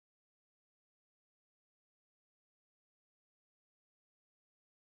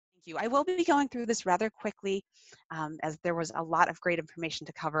Thank you. I will be going through this rather quickly as there was a lot of great information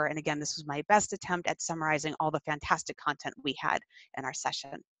to cover. And again, this was my best attempt at summarizing all the fantastic content we had in our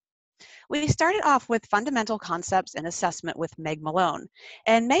session. We started off with fundamental concepts in assessment with Meg Malone.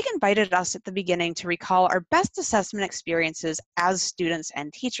 And Meg invited us at the beginning to recall our best assessment experiences as students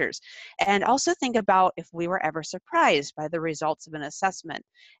and teachers, and also think about if we were ever surprised by the results of an assessment.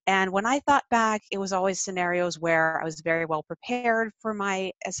 And when I thought back, it was always scenarios where I was very well prepared for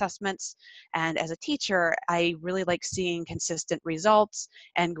my assessments. And as a teacher, I really like seeing consistent results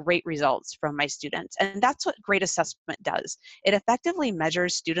and great results from my students. And that's what great assessment does. It effectively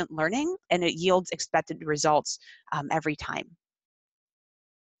measures student learning and it yields expected results every time.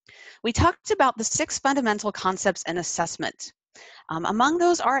 We talked about the 6 fundamental concepts in assessment. Among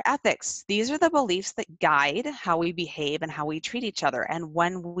those are ethics. These are the beliefs that guide how we behave and how we treat each other. And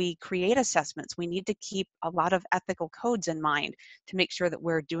when we create assessments, we need to keep a lot of ethical codes in mind to make sure that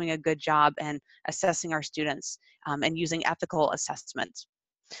we're doing a good job and assessing our students and using ethical assessments.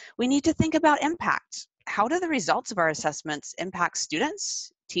 We need to think about impact. How do the results of our assessments impact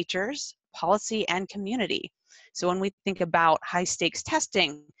students, teachers, policy, and community? So when we think about high stakes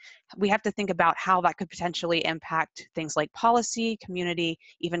testing, we have to think about how that could potentially impact things like policy, community,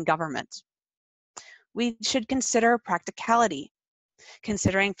 even government. We should consider practicality,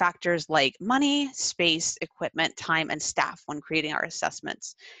 considering factors like money, space, equipment, time, and staff when creating our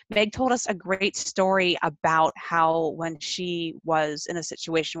assessments. Meg told us a great story about how when she was in a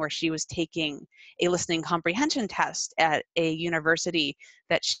situation where she was taking a listening comprehension test at a university,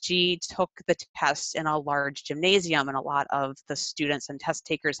 that she took the test in a large gymnasium and a lot of the students and test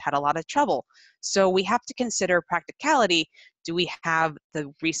takers had a lot of trouble. So we have to consider practicality. Do we have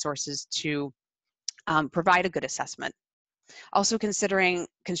the resources to provide a good assessment? Also considering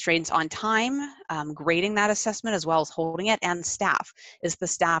constraints on time, grading that assessment as well as holding it, and staff. Is the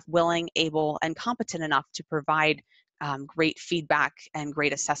staff willing, able, and competent enough to provide great feedback and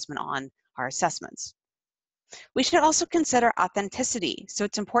great assessment on our assessments? We should also consider authenticity. So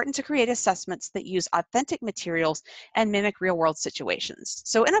it's important to create assessments that use authentic materials and mimic real-world situations.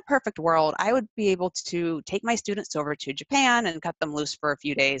 So in a perfect world, I would be able to take my students over to Japan and cut them loose for a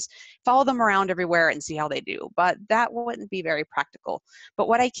few days, follow them around everywhere and see how they do. But that wouldn't be very practical. But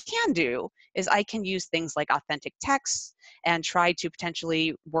what I can do is I can use things like authentic texts and try to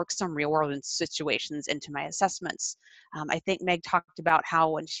potentially work some real-world situations into my assessments. I think Meg talked about how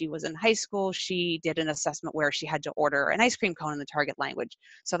when she was in high school, she did an assessment where she had to order an ice cream cone in the target language.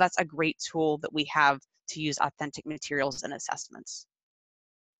 So that's a great tool that we have to use authentic materials and assessments.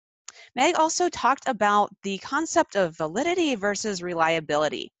 Meg also talked about the concept of validity versus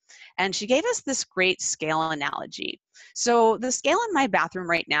reliability. And she gave us this great scale analogy. So the scale in my bathroom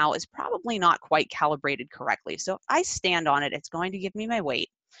right now is probably not quite calibrated correctly. So if I stand on it, it's going to give me my weight.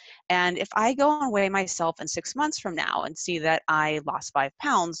 And if I go and weigh myself in 6 months from now and see that I lost 5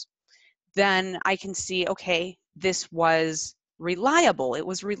 pounds, then I can see, okay, this was reliable. It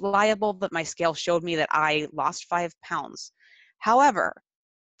was reliable that my scale showed me that I lost 5 pounds. However,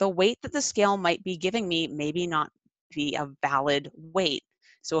 the weight that the scale might be giving me maybe not be a valid weight.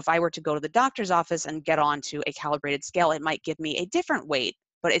 So if I were to go to the doctor's office and get onto a calibrated scale, it might give me a different weight,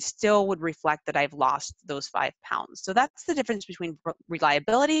 but it still would reflect that I've lost those 5 pounds. So that's the difference between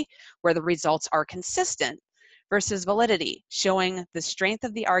reliability, where the results are consistent, versus validity, showing the strength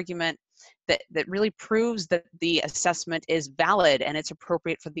of the argument that really proves that the assessment is valid and it's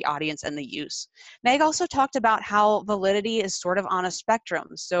appropriate for the audience and the use. Meg also talked about how validity is sort of on a spectrum.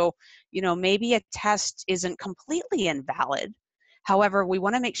 So, maybe a test isn't completely invalid. However, we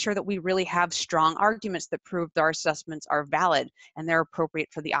want to make sure that we really have strong arguments that prove that our assessments are valid and they're appropriate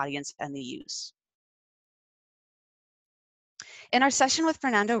for the audience and the use. In our session with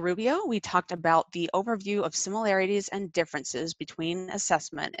Fernando Rubio, we talked about the overview of similarities and differences between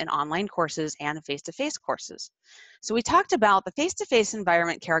assessment in online courses and face-to-face courses. So we talked about the face-to-face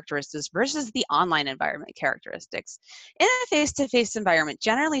environment characteristics versus the online environment characteristics. In a face-to-face environment,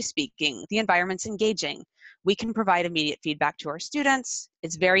 generally speaking, the environment's engaging. We can provide immediate feedback to our students.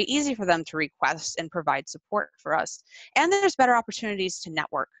 It's very easy for them to request and provide support for us. And there's better opportunities to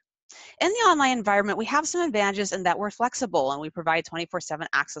network. In the online environment, we have some advantages in that we're flexible and we provide 24/7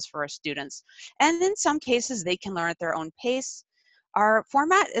 access for our students. And in some cases, they can learn at their own pace. Our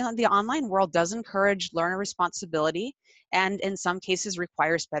format in the online world does encourage learner responsibility and in some cases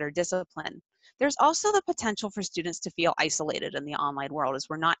requires better discipline. There's also the potential for students to feel isolated in the online world as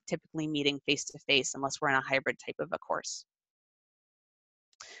we're not typically meeting face-to-face unless we're in a hybrid type of a course.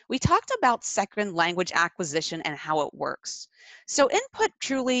 We talked about second language acquisition and how it works. So input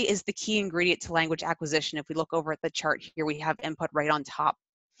truly is the key ingredient to language acquisition. If we look over at the chart here, we have input right on top.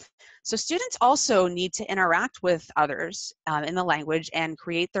 So students also need to interact with others in the language and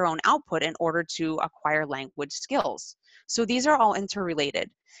create their own output in order to acquire language skills. So these are all interrelated.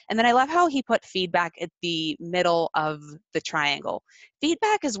 And then I love how he put feedback at the middle of the triangle.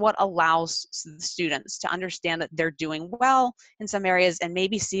 Feedback is what allows the students to understand that they're doing well in some areas and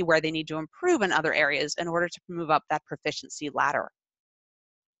maybe see where they need to improve in other areas in order to move up that proficiency ladder.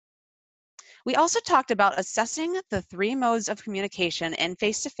 We also talked about assessing the three modes of communication in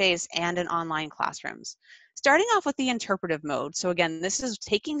face-to-face and in online classrooms. Starting off with the interpretive mode. So again, this is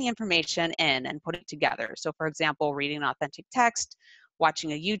taking the information in and putting it together. So for example, reading an authentic text,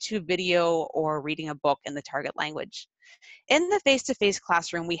 watching a YouTube video, or reading a book in the target language. In the face-to-face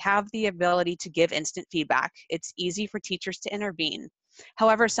classroom, we have the ability to give instant feedback. It's easy for teachers to intervene.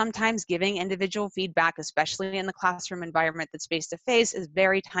 However, sometimes giving individual feedback, especially in the classroom environment that's face-to-face, is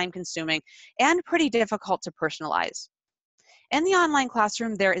very time-consuming and pretty difficult to personalize. In the online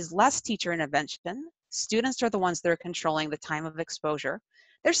classroom, there is less teacher intervention. Students are the ones that are controlling the time of exposure.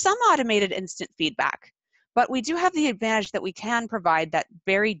 There's some automated instant feedback, but we do have the advantage that we can provide that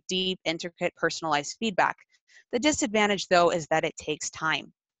very deep, intricate, personalized feedback. The disadvantage, though, is that it takes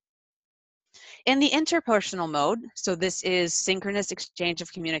time. In the interpersonal mode, so this is synchronous exchange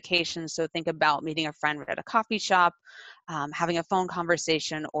of communication, so think about meeting a friend at a coffee shop, having a phone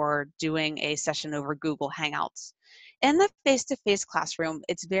conversation, or doing a session over Google Hangouts. In the face-to-face classroom,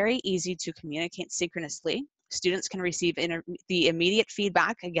 it's very easy to communicate synchronously. Students can receive the immediate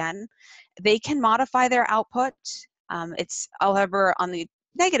feedback again. They can modify their output. It's, however, on the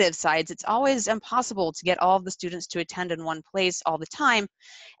negative sides, it's always impossible to get all of the students to attend in one place all the time,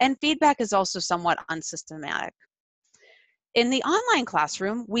 and feedback is also somewhat unsystematic. In the online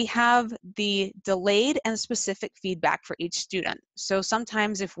classroom, we have the delayed and specific feedback for each student. So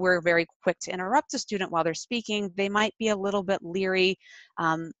sometimes if we're very quick to interrupt a student while they're speaking, they might be a little bit leery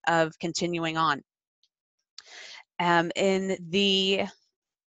of continuing on. In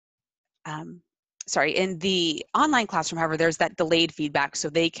the online classroom, however, there's that delayed feedback, so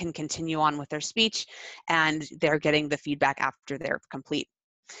they can continue on with their speech and they're getting the feedback after they're complete.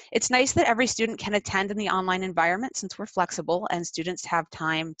 It's nice that every student can attend in the online environment since we're flexible and students have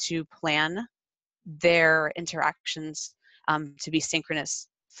time to plan their interactions to be synchronous.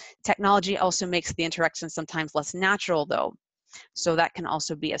 Technology also makes the interactions sometimes less natural though, so that can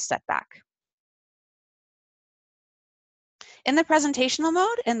also be a setback. In the presentational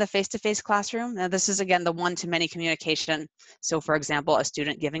mode, in the face-to-face classroom, now this is again the one-to-many communication. So for example, a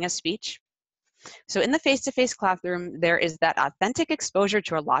student giving a speech. So in the face-to-face classroom, there is that authentic exposure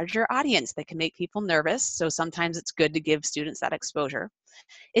to a larger audience that can make people nervous. So sometimes it's good to give students that exposure.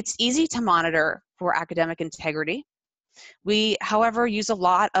 It's easy to monitor for academic integrity. We, however, use a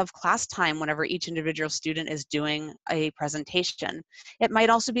lot of class time whenever each individual student is doing a presentation. It might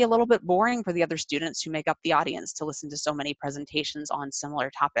also be a little bit boring for the other students who make up the audience to listen to so many presentations on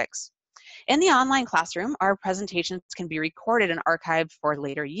similar topics. In the online classroom, our presentations can be recorded and archived for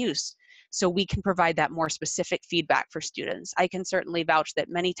later use. So we can provide that more specific feedback for students. I can certainly vouch that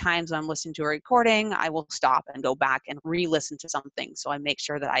many times when I'm listening to a recording, I will stop and go back and re-listen to something so I make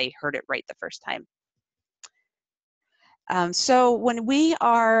sure that I heard it right the first time. So when we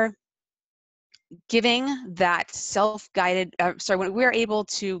are giving that self-guided, when we're able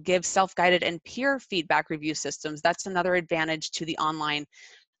to give self-guided and peer feedback review systems, that's another advantage to the online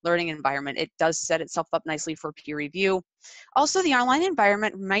learning environment. It does set itself up nicely for peer review. Also, the online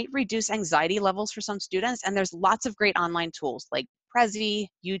environment might reduce anxiety levels for some students, and there's lots of great online tools like Prezi,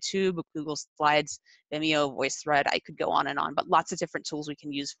 YouTube, Google Slides, Vimeo, VoiceThread. I could go on, but lots of different tools we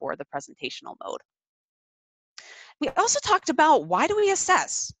can use for the presentational mode. We also talked about why do we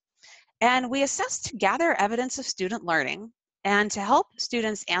assess? And we assess to gather evidence of student learning and to help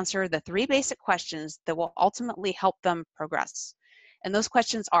students answer the three basic questions that will ultimately help them progress. And those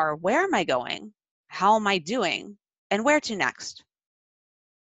questions are, where am I going? How am I doing? And where to next?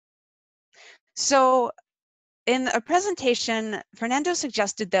 So in a presentation, Fernando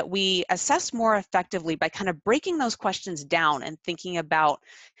suggested that we assess more effectively by kind of breaking those questions down and thinking about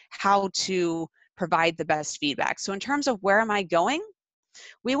how to provide the best feedback. So in terms of where am I going,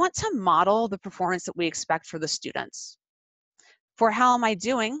 we want to model the performance that we expect for the students. For how am I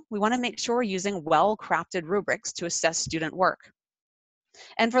doing, we want to make sure we're using well-crafted rubrics to assess student work.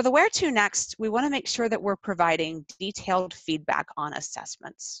 And for the where to next, we want to make sure that we're providing detailed feedback on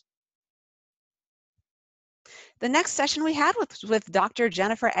assessments. The next session we had with Dr.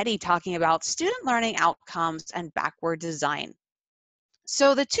 Jennifer Eddy talking about student learning outcomes and backward design.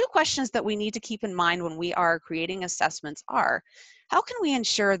 So the two questions that we need to keep in mind when we are creating assessments are, how can we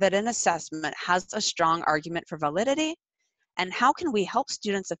ensure that an assessment has a strong argument for validity? and how can we help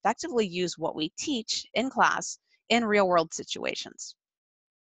students effectively use what we teach in class in real-world situations.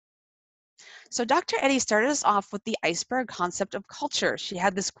 So Dr. Eddy started us off with the iceberg concept of culture. She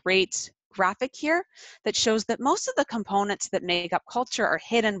had this great graphic here that shows that most of the components that make up culture are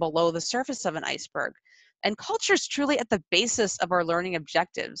hidden below the surface of an iceberg. And culture is truly at the basis of our learning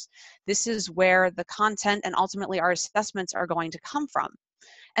objectives. This is where the content and ultimately our assessments are going to come from.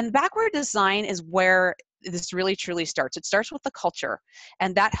 And backward design is where this really truly starts. It starts with the culture,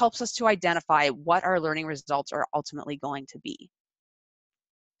 and that helps us to identify what our learning results are ultimately going to be.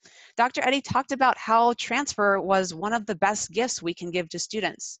 Dr. Eddy talked about how transfer was one of the best gifts we can give to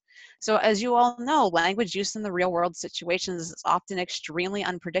students. So as you all know, language use in the real world situations is often extremely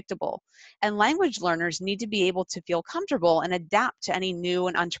unpredictable. And language learners need to be able to feel comfortable and adapt to any new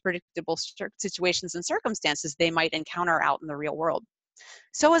and unpredictable situations and circumstances they might encounter out in the real world.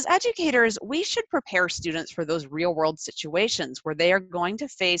 So as educators, we should prepare students for those real world situations where they are going to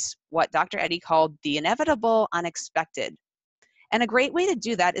face what Dr. Eddy called the inevitable unexpected. And a great way to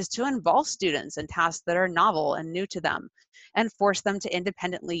do that is to involve students in tasks that are novel and new to them and force them to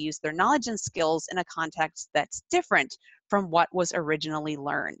independently use their knowledge and skills in a context that's different from what was originally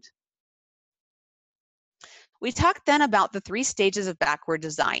learned. We talked then about the 3 stages of backward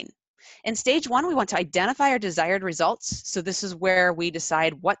design. In stage 1, we want to identify our desired results. So this is where we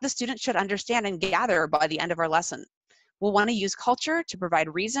decide what the student should understand and gather by the end of our lesson. We'll want to use culture to provide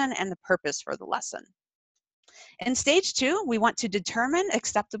reason and the purpose for the lesson. In stage 2, we want to determine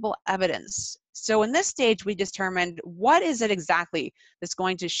acceptable evidence. So in this stage, we determined what is it exactly that's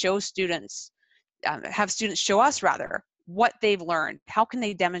going to show students, have students show us rather, what they've learned. How can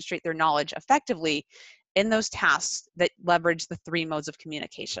they demonstrate their knowledge effectively in those tasks that leverage the 3 modes of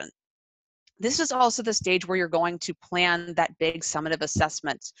communication. This is also the stage where you're going to plan that big summative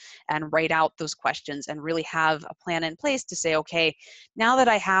assessment and write out those questions and really have a plan in place to say, okay, now that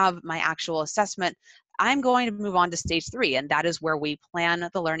I have my actual assessment, I'm going to move on to stage 3, and that is where we plan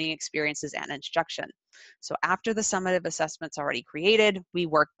the learning experiences and instruction. So after the summative assessment's already created, we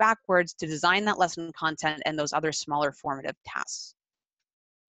work backwards to design that lesson content and those other smaller formative tasks.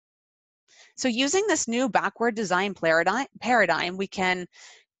 So using this new backward design paradigm, we can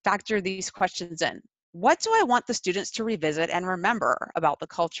factor these questions in. What do I want the students to revisit and remember about the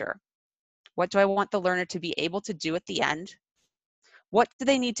culture? What do I want the learner to be able to do at the end? What do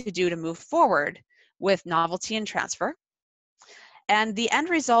they need to do to move forward with novelty and transfer? And the end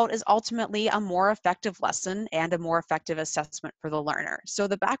result is ultimately a more effective lesson and a more effective assessment for the learner. So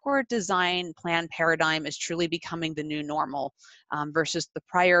the backward design plan paradigm is truly becoming the new normal versus the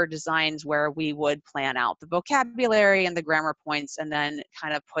prior designs where we would plan out the vocabulary and the grammar points and then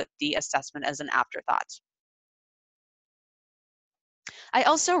kind of put the assessment as an afterthought. I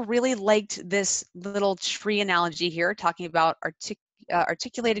also really liked this little tree analogy here talking about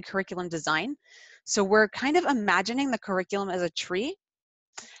articulated curriculum design. So we're kind of imagining the curriculum as a tree.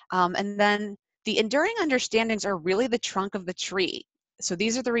 And then the enduring understandings are really the trunk of the tree. So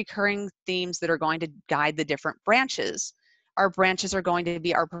these are the recurring themes that are going to guide the different branches. Our branches are going to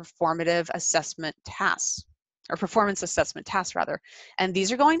be our performative assessment tasks, or performance assessment tasks rather. And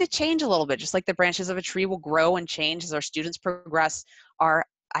these are going to change a little bit, just like the branches of a tree will grow and change as our students progress, our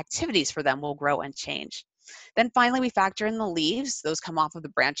activities for them will grow and change. Then finally, we factor in the leaves. Those come off of the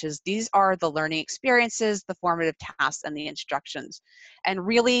branches. These are the learning experiences, the formative tasks, and the instructions. And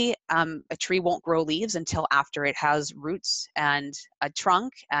really, a tree won't grow leaves until after it has roots and a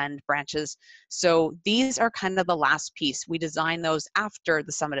trunk and branches. So these are kind of the last piece. We design those after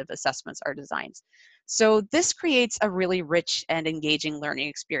the summative assessments are designed. So this creates a really rich and engaging learning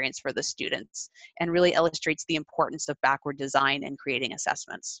experience for the students and really illustrates the importance of backward design in creating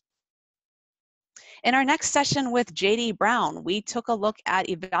assessments. In our next session with JD Brown, we took a look at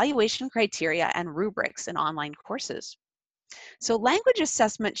evaluation criteria and rubrics in online courses. So language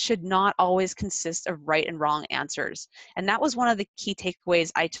assessment should not always consist of right and wrong answers. And that was one of the key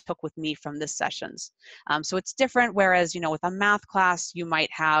takeaways I took with me from this sessions. So it's different, whereas, with a math class, you might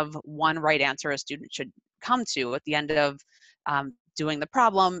have one right answer a student should come to at the end of doing the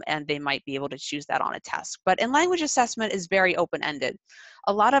problem, and they might be able to choose that on a test. But in language assessment is very open-ended.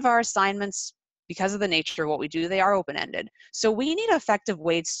 A lot of our assignments, because of the nature of what we do, they are open-ended. So we need effective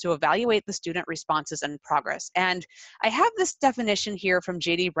ways to evaluate the student responses and progress. And I have this definition here from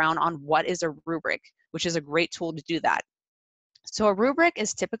JD Brown on what is a rubric, which is a great tool to do that. So a rubric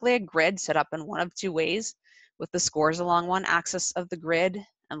is typically a grid set up in one of 2 ways, with the scores along one axis of the grid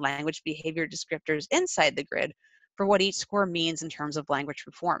and language behavior descriptors inside the grid for what each score means in terms of language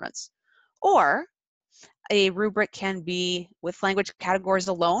performance. Or a rubric can be with language categories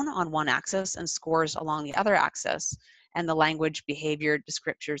alone on one axis and scores along the other axis. and the language behavior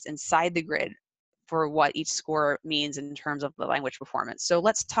descriptors inside the grid for what each score means in terms of the language performance. So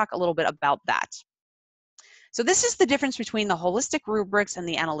let's talk a little bit about that. So this is the difference between the holistic rubrics and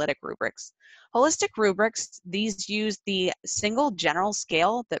the analytic rubrics. Holistic rubrics, these use the single general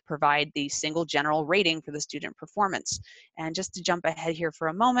scale that provide the single general rating for the student performance. And just to jump ahead here for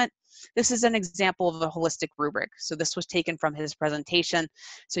a moment, this is an example of a holistic rubric. So this was taken from his presentation.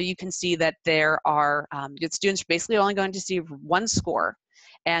 So you can see that there are, students are basically only going to see one score.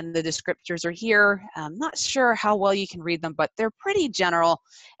 And the descriptors are here. I'm not sure how well you can read them, but they're pretty general.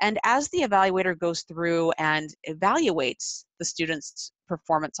 And as the evaluator goes through and evaluates the student's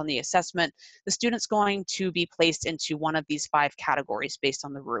performance on the assessment, the student's going to be placed into one of these 5 categories based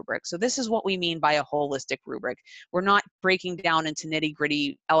on the rubric. So this is what we mean by a holistic rubric. We're not breaking down into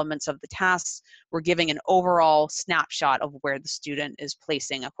nitty-gritty elements of the tasks. We're giving an overall snapshot of where the student is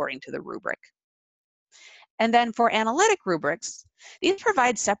placing according to the rubric. And then for analytic rubrics, these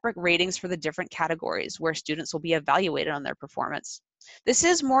provide separate ratings for the different categories where students will be evaluated on their performance. This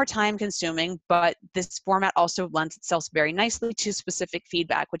is more time consuming, but this format also lends itself very nicely to specific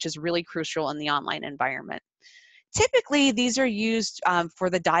feedback, which is really crucial in the online environment. Typically, these are used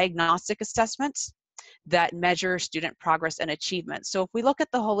for the diagnostic assessments that measure student progress and achievement. So if we look at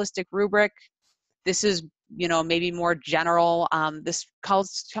the holistic rubric, this is, maybe more general. This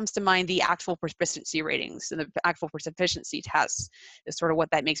comes to mind the actual proficiency ratings and the actual proficiency tests is sort of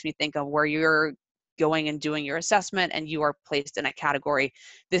what that makes me think of, where you're going and doing your assessment and you are placed in a category.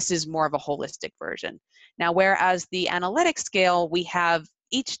 This is more of a holistic version. Now, whereas the analytic scale, we have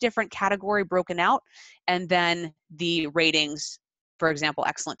each different category broken out and then the ratings, for example,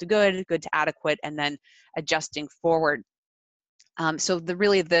 excellent to good, good to adequate, and then adjusting forward. So the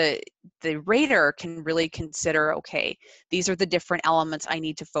rater can really consider, okay, these are the different elements I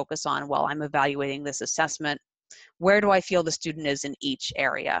need to focus on while I'm evaluating this assessment. Where do I feel the student is in each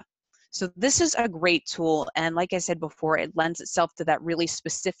area? So this is a great tool, and like I said before, it lends itself to that really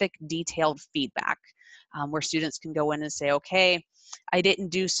specific, detailed feedback, where students can go in and say, okay, I didn't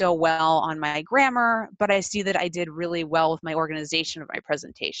do so well on my grammar, but I see that I did really well with my organization of my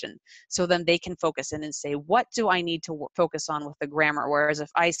presentation. So then they can focus in and say, what do I need to focus on with the grammar? Whereas if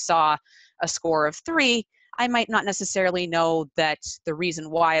I saw a score of 3, I might not necessarily know that the reason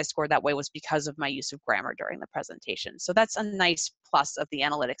why I scored that way was because of my use of grammar during the presentation. So that's a nice plus of the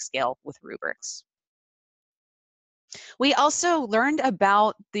analytic scale with rubrics. We also learned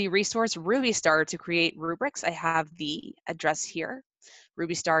about the resource RubyStar to create rubrics. I have the address here,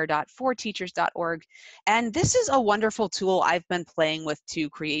 rubystar.forteachers.org. And this is a wonderful tool I've been playing with to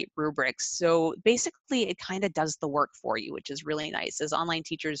create rubrics. So basically, it kind of does the work for you, which is really nice. As online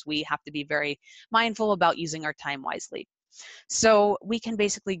teachers, we have to be very mindful about using our time wisely. So we can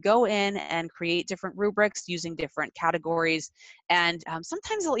basically go in and create different rubrics using different categories. And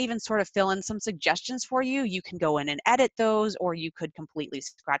sometimes they'll even sort of fill in some suggestions for you. You can go in and edit those, or you could completely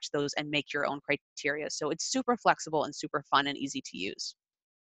scratch those and make your own criteria. So it's super flexible and super fun and easy to use.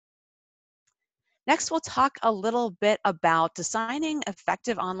 Next, we'll talk a little bit about designing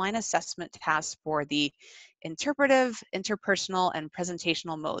effective online assessment tasks for the interpretive, interpersonal, and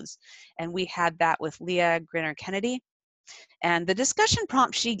presentational modes. And we had that with Leah Grinner-Kennedy. And the discussion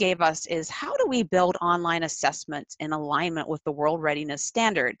prompt she gave us is, how do we build online assessments in alignment with the World Readiness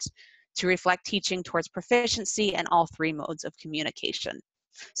Standards to reflect teaching towards proficiency in all 3 modes of communication?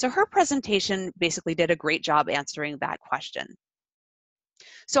 So her presentation basically did a great job answering that question.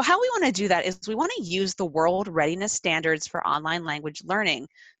 So how we want to do that is we want to use the World Readiness Standards for online language learning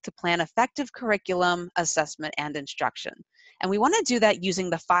to plan effective curriculum, assessment, and instruction. And we want to do that using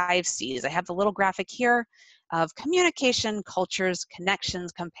the 5 C's. I have the little graphic here of communication, cultures,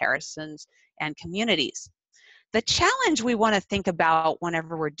 connections, comparisons, and communities. The challenge we want to think about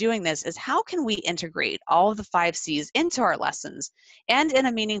whenever we're doing this is, how can we integrate all of the 5 C's into our lessons and in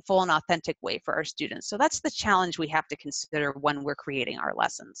a meaningful and authentic way for our students? So that's the challenge we have to consider when we're creating our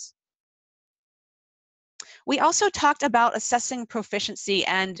lessons. We also talked about assessing proficiency,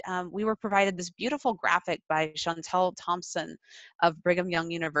 and we were provided this beautiful graphic by Chantel Thompson of Brigham Young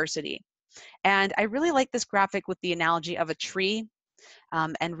University. And I really like this graphic with the analogy of a tree.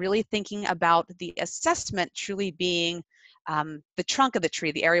 And really thinking about the assessment truly being the trunk of the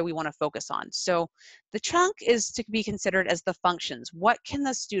tree, the area we want to focus on. So the trunk is to be considered as the functions. What can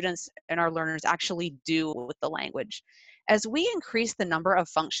the students and our learners actually do with the language? As we increase the number of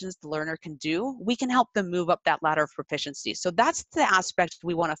functions the learner can do, we can help them move up that ladder of proficiency. So that's the aspect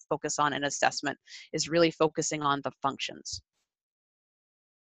we want to focus on in assessment, is really focusing on the functions.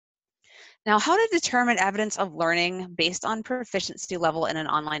 Now, how to determine evidence of learning based on proficiency level in an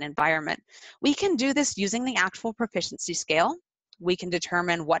online environment? We can do this using the actual proficiency scale. We can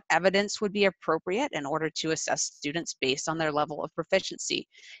determine what evidence would be appropriate in order to assess students based on their level of proficiency.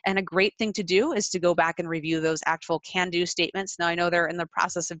 And a great thing to do is to go back and review those actual can-do statements. Now, I know they're in the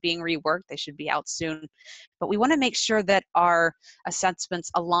process of being reworked. They should be out soon. But we want to make sure that our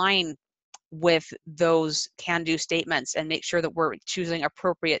assessments align with those can-do statements and make sure that we're choosing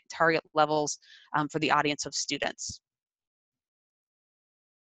appropriate target levels for the audience of students.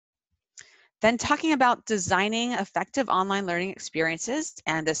 Then talking about designing effective online learning experiences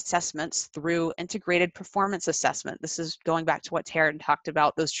and assessments through integrated performance assessment. This is going back to what Taryn talked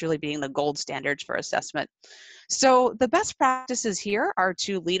about, those truly being the gold standards for assessment. So the best practices here are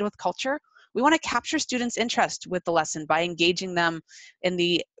to lead with culture. We want to capture students' interest with the lesson by engaging them in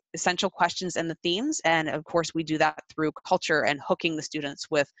the essential questions and the themes. And of course, we do that through culture and hooking the students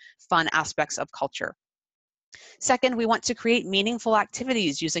with fun aspects of culture. Second, we want to create meaningful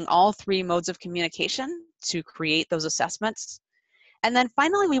activities using all three modes of communication to create those assessments. And then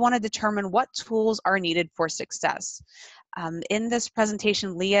finally, we want to determine what tools are needed for success. In this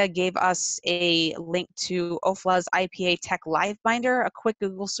presentation, Leah gave us a link to OFLA's IPA Tech Live Binder. A quick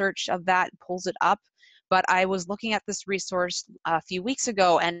Google search of that pulls it up. But I was looking at this resource a few weeks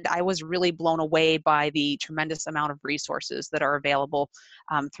ago, and I was really blown away by the tremendous amount of resources that are available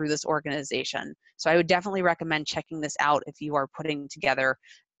through this organization. So I would definitely recommend checking this out if you are putting together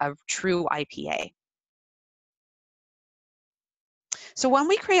a true IPA. So when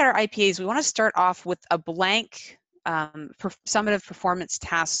we create our IPAs, we want to start off with a blank summative performance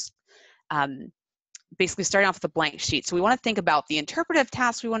task, basically starting off with a blank sheet. So we want to think about the interpretive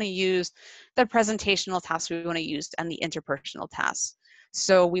tasks we want to use, the presentational tasks we want to use, and the interpersonal tasks.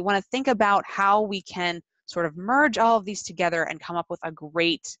 So we want to think about how we can sort of merge all of these together and come up with a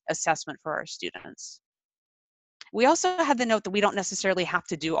great assessment for our students. We also have the note that we don't necessarily have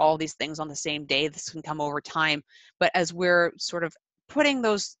to do all these things on the same day. This can come over time, but as we're sort of putting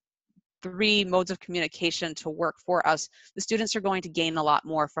those three modes of communication to work for us, the students are going to gain a lot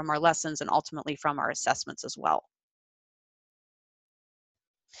more from our lessons and ultimately from our assessments as well.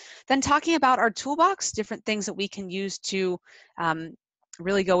 Then talking about our toolbox, different things that we can use to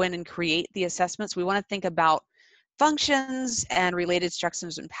really go in and create the assessments, we want to think about functions and related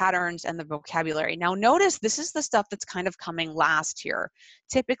structures and patterns and the vocabulary. Now notice this is the stuff that's kind of coming last here.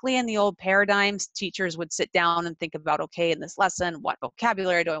 Typically in the old paradigms, teachers would sit down and think about, okay, in this lesson, what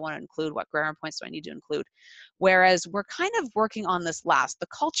vocabulary do I want to include? What grammar points do I need to include? Whereas we're kind of working on this last. The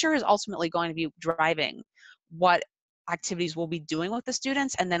culture is ultimately going to be driving what activities we'll be doing with the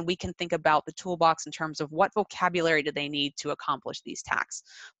students, and then we can think about the toolbox in terms of what vocabulary do they need to accomplish these tasks,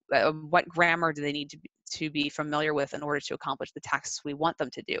 what grammar do they need to be familiar with in order to accomplish the tasks we want them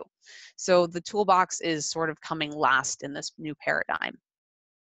to do. So the toolbox is sort of coming last in this new paradigm.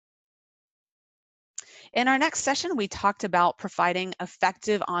 In our next session, we talked about providing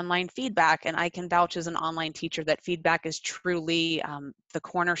effective online feedback, and I can vouch as an online teacher that feedback is truly the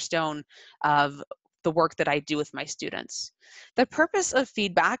cornerstone of the work that I do with my students. The purpose of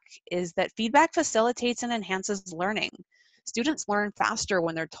feedback is that feedback facilitates and enhances learning. Students learn faster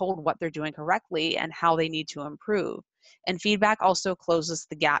when they're told what they're doing correctly and how they need to improve. And feedback also closes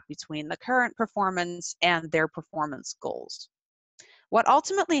the gap between the current performance and their performance goals. What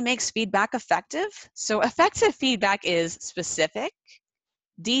ultimately makes feedback effective? So effective feedback is specific,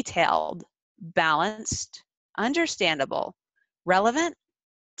 detailed, balanced, understandable, relevant,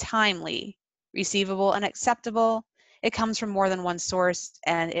 timely, receivable, and acceptable. It comes from more than one source,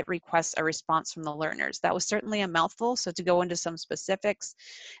 and it requests a response from the learners. That was certainly a mouthful, so to go into some specifics,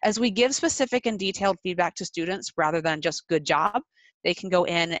 as we give specific and detailed feedback to students rather than just good job, they can go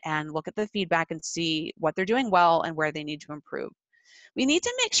in and look at the feedback and see what they're doing well and where they need to improve. We need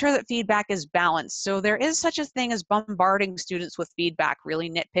to make sure that feedback is balanced. So there is such a thing as bombarding students with feedback, really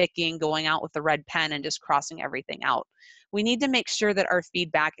nitpicking, going out with a red pen and just crossing everything out. We need to make sure that our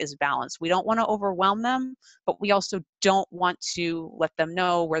feedback is balanced. We don't want to overwhelm them, but we also don't want to let them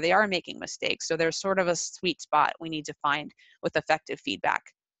know where they are making mistakes. So there's sort of a sweet spot we need to find with effective feedback.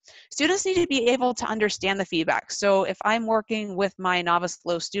 Students need to be able to understand the feedback. So if I'm working with my novice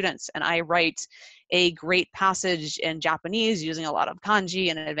low students and I write a great passage in Japanese using a lot of kanji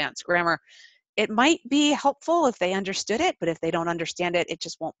and advanced grammar, it might be helpful if they understood it, but if they don't understand it, it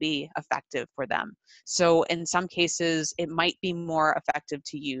just won't be effective for them. So in some cases, it might be more effective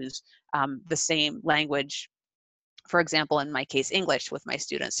to use the same language, for example, in my case, English with my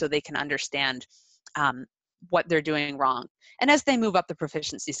students, so they can understand what they're doing wrong. And as they move up the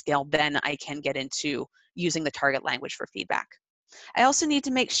proficiency scale, then I can get into using the target language for feedback. I also need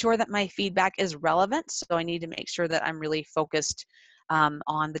to make sure that my feedback is relevant. So I need to make sure that I'm really focused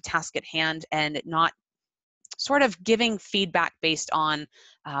on the task at hand and not sort of giving feedback based on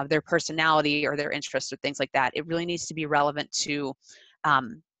their personality or their interests or things like that. It really needs to be relevant to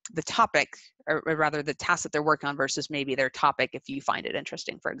the topic, or rather the task that they're working on versus maybe their topic if you find it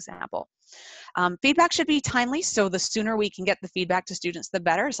interesting, for example. Feedback should be timely, so the sooner we can get the feedback to students, the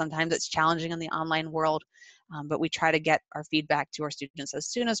better. Sometimes it's challenging in the online world, but we try to get our feedback to our students as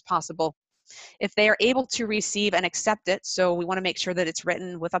soon as possible. If they are able to receive and accept it, so we want to make sure that it's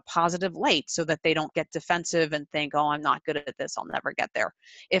written with a positive light so that they don't get defensive and think, oh, I'm not good at this, I'll never get there.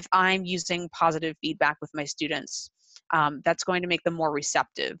 If I'm using positive feedback with my students, that's going to make them more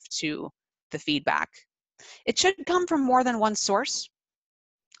receptive to the feedback. It should come from more than one source.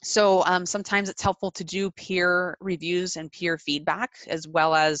 So sometimes it's helpful to do peer reviews and peer feedback, as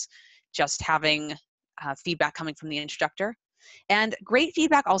well as just having feedback coming from the instructor. And great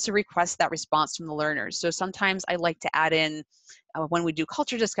feedback also requests that response from the learners. So sometimes I like to add in, when we do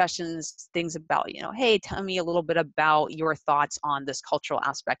culture discussions, things about, you know, hey, tell me a little bit about your thoughts on this cultural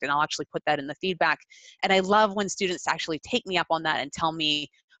aspect. And I'll actually put that in the feedback. And I love when students actually take me up on that and tell me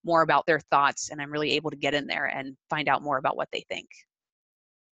more about their thoughts. And I'm really able to get in there and find out more about what they think.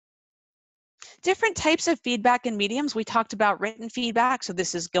 Different types of feedback and mediums. We talked about written feedback. So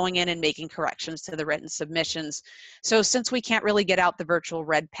this is going in and making corrections to the written submissions. So since we can't really get out the virtual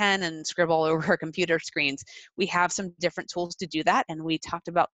red pen and scribble all over our computer screens, we have some different tools to do that. And we talked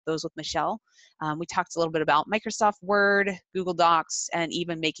about those with Michelle. We talked a little bit about Microsoft Word, Google Docs, and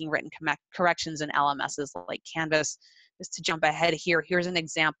even making written corrections in LMSs like Canvas. Just to jump ahead here, here's an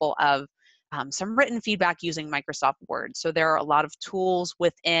example of some written feedback using Microsoft Word. So there are a lot of tools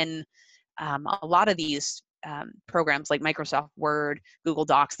within a lot of these programs like Microsoft Word, Google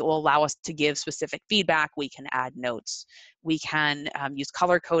Docs that will allow us to give specific feedback. We can add notes. We can use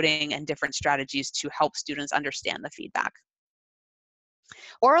color coding and different strategies to help students understand the feedback.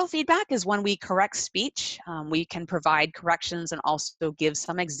 Oral feedback is when we correct speech. We can provide corrections and also give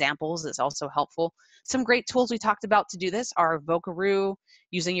some examples. It's also helpful. Some great tools we talked about to do this are Vocaroo,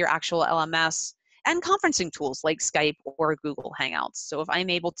 using your actual LMS, and conferencing tools like Skype or Google Hangouts. So if I'm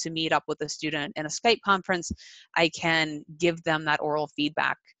able to meet up with a student in a Skype conference, I can give them that oral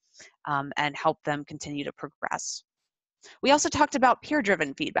feedback and help them continue to progress. We also talked about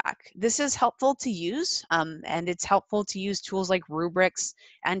peer-driven feedback. This is helpful to use, and it's helpful to use tools like rubrics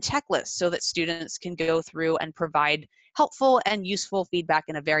and checklists so that students can go through and provide helpful and useful feedback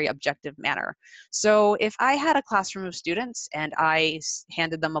in a very objective manner. So if I had a classroom of students and I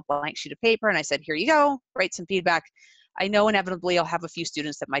handed them a blank sheet of paper and I said, here you go, write some feedback, I know inevitably I'll have a few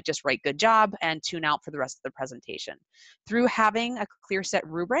students that might just write good job and tune out for the rest of the presentation. Through having a clear set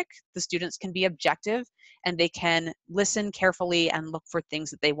rubric, the students can be objective and they can listen carefully and look for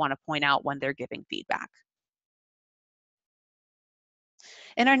things that they want to point out when they're giving feedback.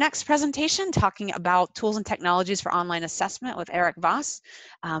 In our next presentation, talking about tools and technologies for online assessment with Eric Voss.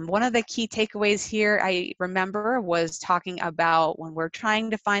 One of the key takeaways here I remember was talking about when we're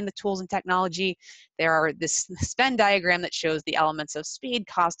trying to find the tools and technology, there are this Venn diagram that shows the elements of speed,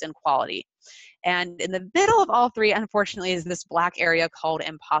 cost, and quality. And in the middle of all three, unfortunately, is this black area called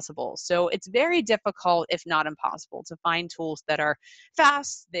impossible. So it's very difficult, if not impossible, to find tools that are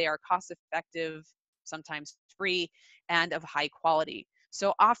fast, they are cost effective, sometimes free, and of high quality.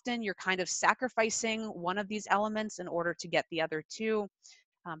 So often you're kind of sacrificing one of these elements in order to get the other two.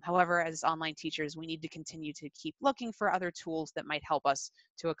 However, as online teachers, we need to continue to keep looking for other tools that might help us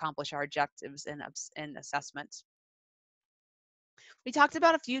to accomplish our objectives in assessment. We talked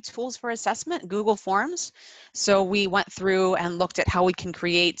about a few tools for assessment, Google Forms. So we went through and looked at how we can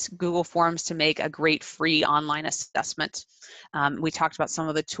create Google Forms to make a great free online assessment. We talked about some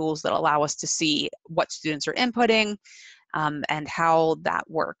of the tools that allow us to see what students are inputting and how that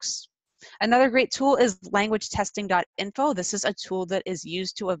works. Another great tool is languagetesting.info. This is a tool that is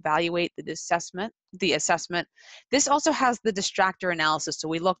used to evaluate the assessment. This also has the distractor analysis. So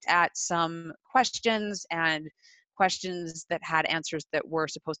we looked at some questions and questions that had answers that were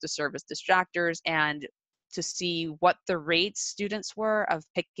supposed to serve as distractors and to see what the rates students were of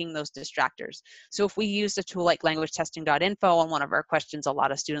picking those distractors. So if we used a tool like languagetesting.info on one of our questions, a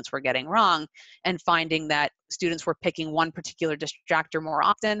lot of students were getting wrong and finding that students were picking one particular distractor more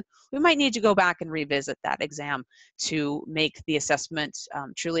often, we might need to go back and revisit that exam to make the assessment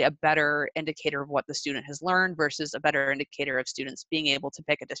truly a better indicator of what the student has learned versus a better indicator of students being able to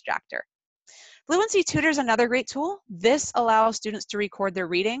pick a distractor. Fluency Tutor is another great tool. This allows students to record their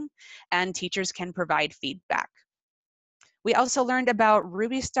reading and teachers can provide feedback. We also learned about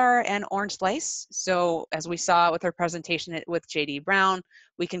Ruby Star and Orange Slice. So as we saw with our presentation with JD Brown,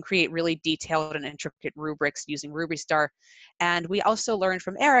 we can create really detailed and intricate rubrics using Ruby Star. And we also learned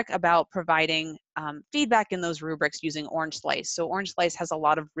from Eric about providing feedback in those rubrics using Orange Slice. So Orange Slice has a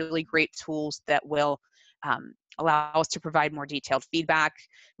lot of really great tools that will allow us to provide more detailed feedback.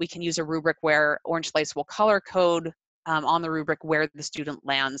 We can use a rubric where Orange Slice will color code on the rubric where the student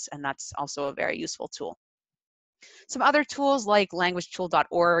lands, and that's also a very useful tool. Some other tools like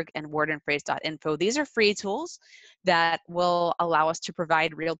languagetool.org and wordandphrase.info. These are free tools that will allow us to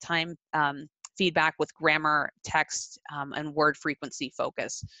provide real-time feedback with grammar, text, and word frequency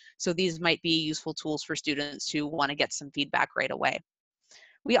focus. So these might be useful tools for students who want to get some feedback right away.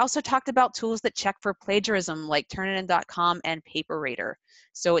 We also talked about tools that check for plagiarism like Turnitin.com and PaperRater.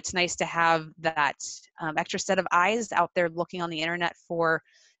 So it's nice to have that extra set of eyes out there looking on the internet for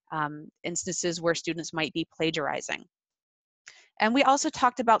instances where students might be plagiarizing. And we also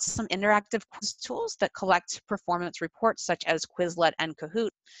talked about some interactive quiz tools that collect performance reports such as Quizlet and Kahoot.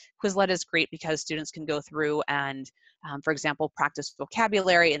 Quizlet is great because students can go through and, for example, practice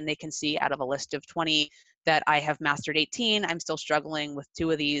vocabulary, and they can see out of a list of 20 that I have mastered 18, I'm still struggling with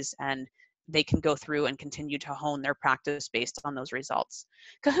 2 of these, and they can go through and continue to hone their practice based on those results.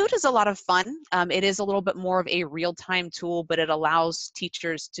 Kahoot is a lot of fun. It is a little bit more of a real-time tool, but it allows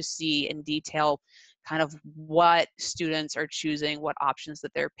teachers to see in detail kind of what students are choosing, what options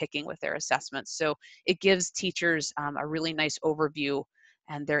that they're picking with their assessments. So it gives teachers a really nice overview,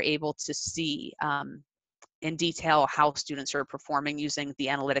 and they're able to see in detail how students are performing using the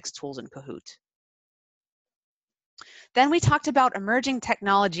analytics tools in Kahoot. Then we talked about emerging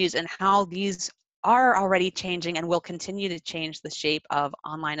technologies and how these are already changing and will continue to change the shape of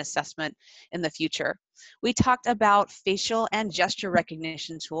online assessment in the future. We talked about facial and gesture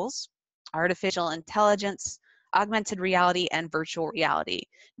recognition tools, artificial intelligence, augmented reality, and virtual reality.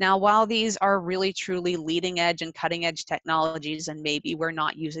 Now, while these are really truly leading edge and cutting edge technologies, and maybe we're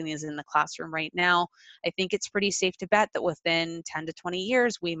not using these in the classroom right now, I think it's pretty safe to bet that within 10 to 20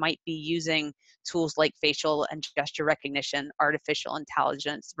 years, we might be using tools like facial and gesture recognition, artificial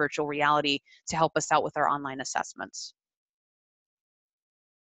intelligence, virtual reality to help us out with our online assessments.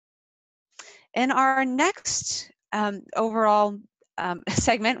 In our next overall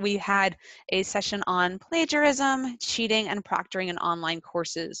segment, we had a session on plagiarism, cheating, and proctoring in online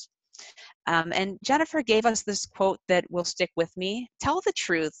courses. And Jennifer gave us this quote that will stick with me: "Tell the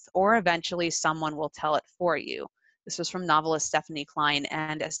truth, or eventually someone will tell it for you." This was from novelist Stephanie Klein,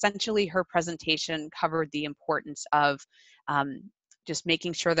 and essentially her presentation covered the importance of just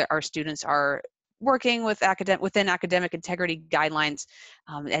making sure that our students are working with within academic integrity guidelines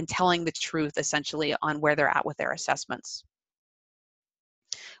and telling the truth essentially on where they're at with their assessments.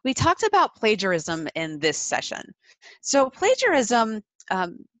 We talked about plagiarism in this session. So plagiarism,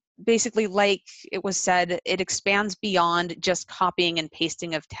 basically, like it was said, it expands beyond just copying and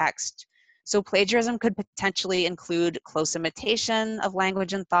pasting of text. So plagiarism could potentially include close imitation of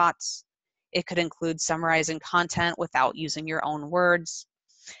language and thoughts. It could include summarizing content without using your own words.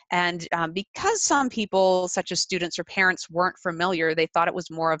 And because some people, such as students or parents, weren't familiar, they thought it was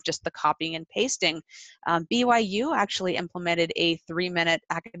more of just the copying and pasting. BYU actually implemented a 3-minute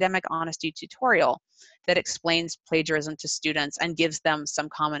academic honesty tutorial that explains plagiarism to students and gives them some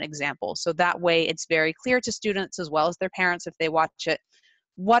common examples. So that way it's very clear to students as well as their parents if they watch it.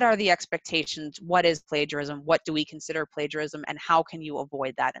 What are the expectations? What is plagiarism? What do we consider plagiarism? And how can you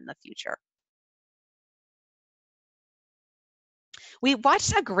avoid that in the future? We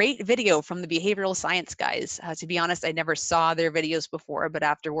watched a great video from the behavioral science guys. To be honest, I never saw their videos before, but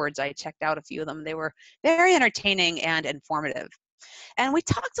afterwards I checked out a few of them. They were very entertaining and informative. And we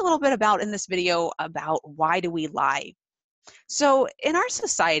talked a little bit about in this video about why do we lie? So in our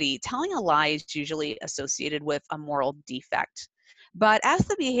society, telling a lie is usually associated with a moral defect. But as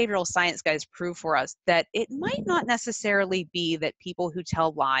the behavioral science guys prove for us, that it might not necessarily be that people who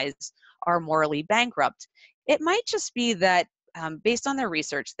tell lies are morally bankrupt. It might just be that based on their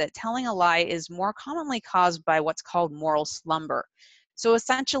research, that telling a lie is more commonly caused by what's called moral slumber. So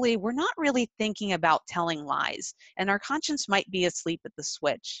essentially, we're not really thinking about telling lies, and our conscience might be asleep at the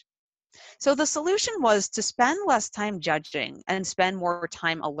switch. So the solution was to spend less time judging and spend more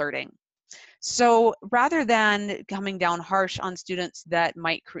time alerting. So rather than coming down harsh on students that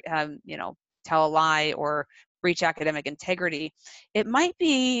might, tell a lie or breach academic integrity, it might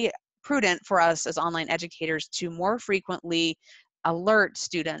be prudent for us as online educators to more frequently alert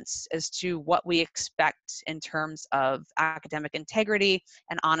students as to what we expect in terms of academic integrity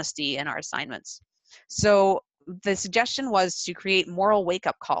and honesty in our assignments. So the suggestion was to create moral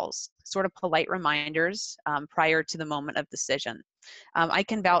wake-up calls, sort of polite reminders prior to the moment of decision. I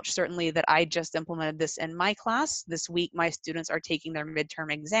can vouch certainly that I just implemented this in my class. This week, my students are taking their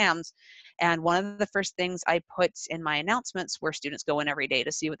midterm exams. And one of the first things I put in my announcements, where students go in every day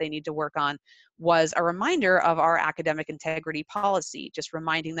to see what they need to work on, was a reminder of our academic integrity policy, just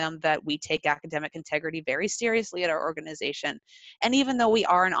reminding them that we take academic integrity very seriously at our organization. And even though we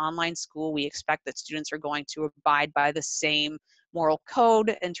are an online school, we expect that students are going to abide by the same moral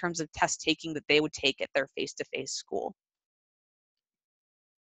code in terms of test taking that they would take at their face-to-face school.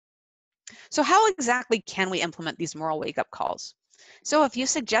 So how exactly can we implement these moral wake-up calls? So a few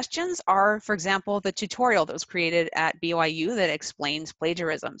suggestions are, for example, the tutorial that was created at BYU that explains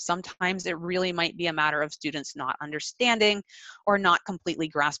plagiarism. Sometimes it really might be a matter of students not understanding or not completely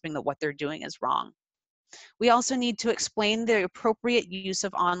grasping that what they're doing is wrong. We also need to explain the appropriate use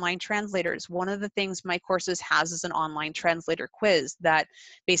of online translators. One of the things my courses has is an online translator quiz that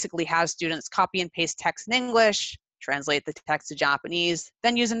basically has students copy and paste text in English, translate the text to Japanese,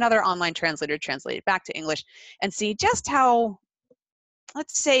 then use another online translator to translate it back to English, and see just how,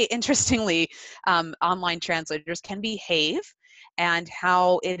 let's say interestingly, online translators can behave, and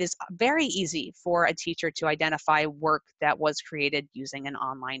how it is very easy for a teacher to identify work that was created using an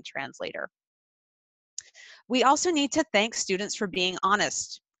online translator. We also need to thank students for being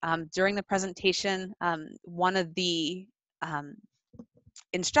honest. During the presentation, one of the um,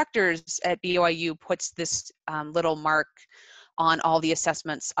 instructors at BYU puts this little mark on all the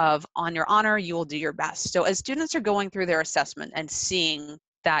assessments of, on your honor, you will do your best. So as students are going through their assessment and seeing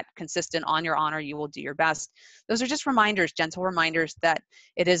that consistent, on your honor, you will do your best, those are just reminders, gentle reminders, that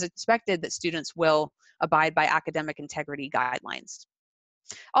it is expected that students will abide by academic integrity guidelines.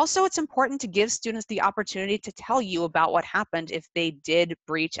 Also, it's important to give students the opportunity to tell you about what happened if they did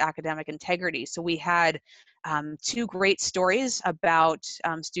breach academic integrity. So we had two great stories about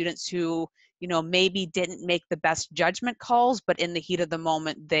students who, maybe didn't make the best judgment calls, but in the heat of the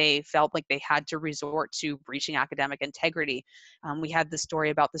moment, they felt like they had to resort to breaching academic integrity. We had the story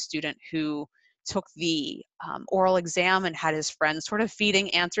about the student who took the oral exam and had his friends sort of feeding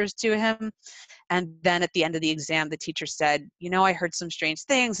answers to him. And then at the end of the exam, the teacher said, I heard some strange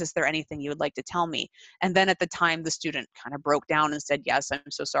things. Is there anything you would like to tell me? And then at the time, the student kind of broke down and said, yes, I'm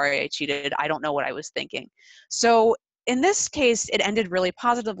so sorry I cheated. I don't know what I was thinking. So in this case, it ended really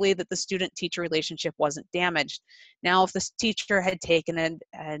positively, that the student-teacher relationship wasn't damaged. Now, if this teacher had taken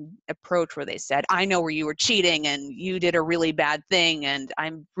an approach where they said, I know where you were cheating and you did a really bad thing and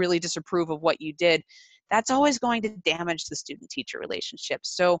I'm really disapprove of what you did, that's always going to damage the student-teacher relationship.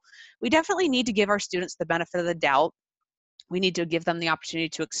 So we definitely need to give our students the benefit of the doubt. We need to give them the opportunity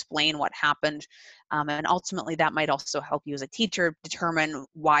to explain what happened. And ultimately, that might also help you as a teacher determine,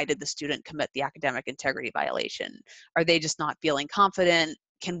 why did the student commit the academic integrity violation? Are they just not feeling confident?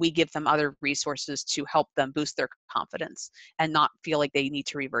 Can we give them other resources to help them boost their confidence and not feel like they need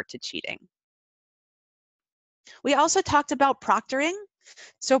to revert to cheating? We also talked about proctoring.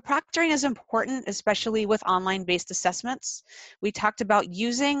 So proctoring is important, especially with online-based assessments. We talked about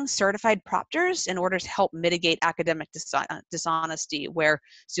using certified proctors in order to help mitigate academic dishonesty, where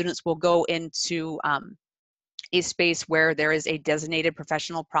students will go into a space where there is a designated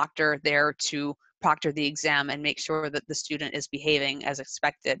professional proctor there to proctor the exam and make sure that the student is behaving as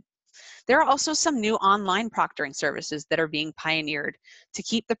expected. There are also some new online proctoring services that are being pioneered to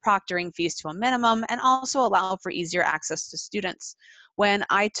keep the proctoring fees to a minimum and also allow for easier access to students. When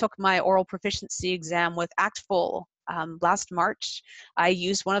I took my oral proficiency exam with ACTFL last March, I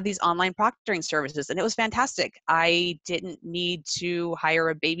used one of these online proctoring services, and it was fantastic. I didn't need to hire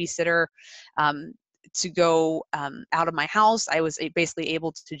a babysitter to go out of my house. I was basically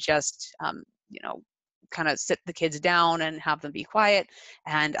able to just, kind of sit the kids down and have them be quiet.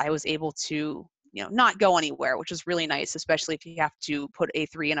 And I was able to, not go anywhere, which was really nice, especially if you have to put a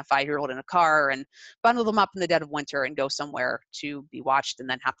 3 and a 5-year-old in a car and bundle them up in the dead of winter and go somewhere to be watched and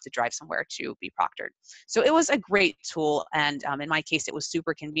then have to drive somewhere to be proctored. So it was a great tool. And in my case, it was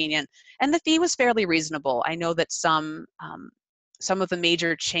super convenient. And the fee was fairly reasonable. I know that some of the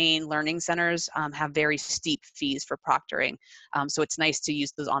major chain learning centers have very steep fees for proctoring. So it's nice to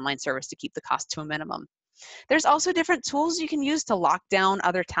use those online services to keep the cost to a minimum. There's also different tools you can use to lock down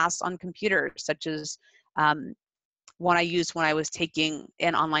other tasks on computers, such as one I used when I was taking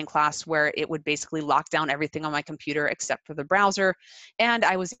an online class where it would basically lock down everything on my computer except for the browser, and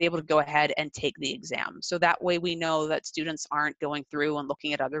I was able to go ahead and take the exam. So that way we know that students aren't going through and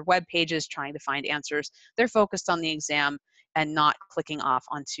looking at other web pages trying to find answers. They're focused on the exam and not clicking off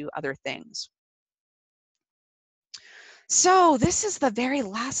onto other things. So this is the very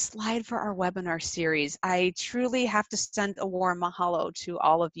last slide for our webinar series. I truly have to send a warm mahalo to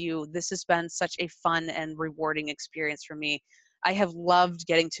all of you. This has been such a fun and rewarding experience for me. I have loved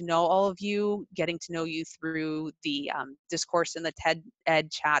getting to know all of you, getting to know you through the discourse in the TED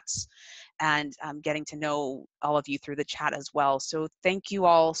Ed chats, and getting to know all of you through the chat as well. So thank you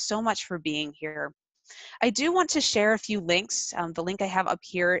all so much for being here. I do want to share a few links. The link I have up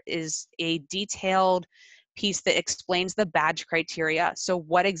here is a detailed piece that explains the badge criteria. So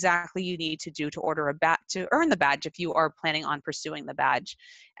what exactly you need to do to order a badge, to earn the badge if you are planning on pursuing the badge.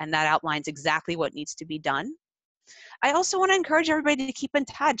 And that outlines exactly what needs to be done. I also want to encourage everybody to keep in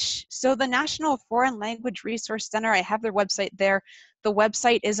touch. So the National Foreign Language Resource Center, I have their website there. The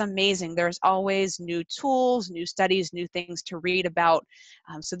website is amazing. There's always new tools, new studies, new things to read about.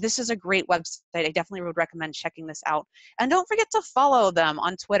 So this is a great website. I definitely would recommend checking this out. And don't forget to follow them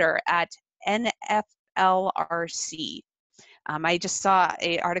on Twitter at NFLRC. I just saw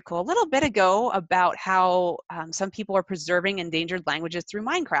an article a little bit ago about how some people are preserving endangered languages through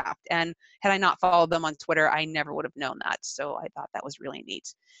Minecraft. And had I not followed them on Twitter, I never would have known that. So I thought that was really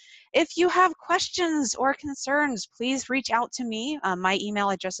neat. If you have questions or concerns, please reach out to me. My email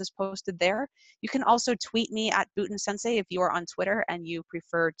address is posted there. You can also tweet me at Bhutan Sensei if you are on Twitter and you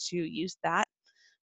prefer to use that.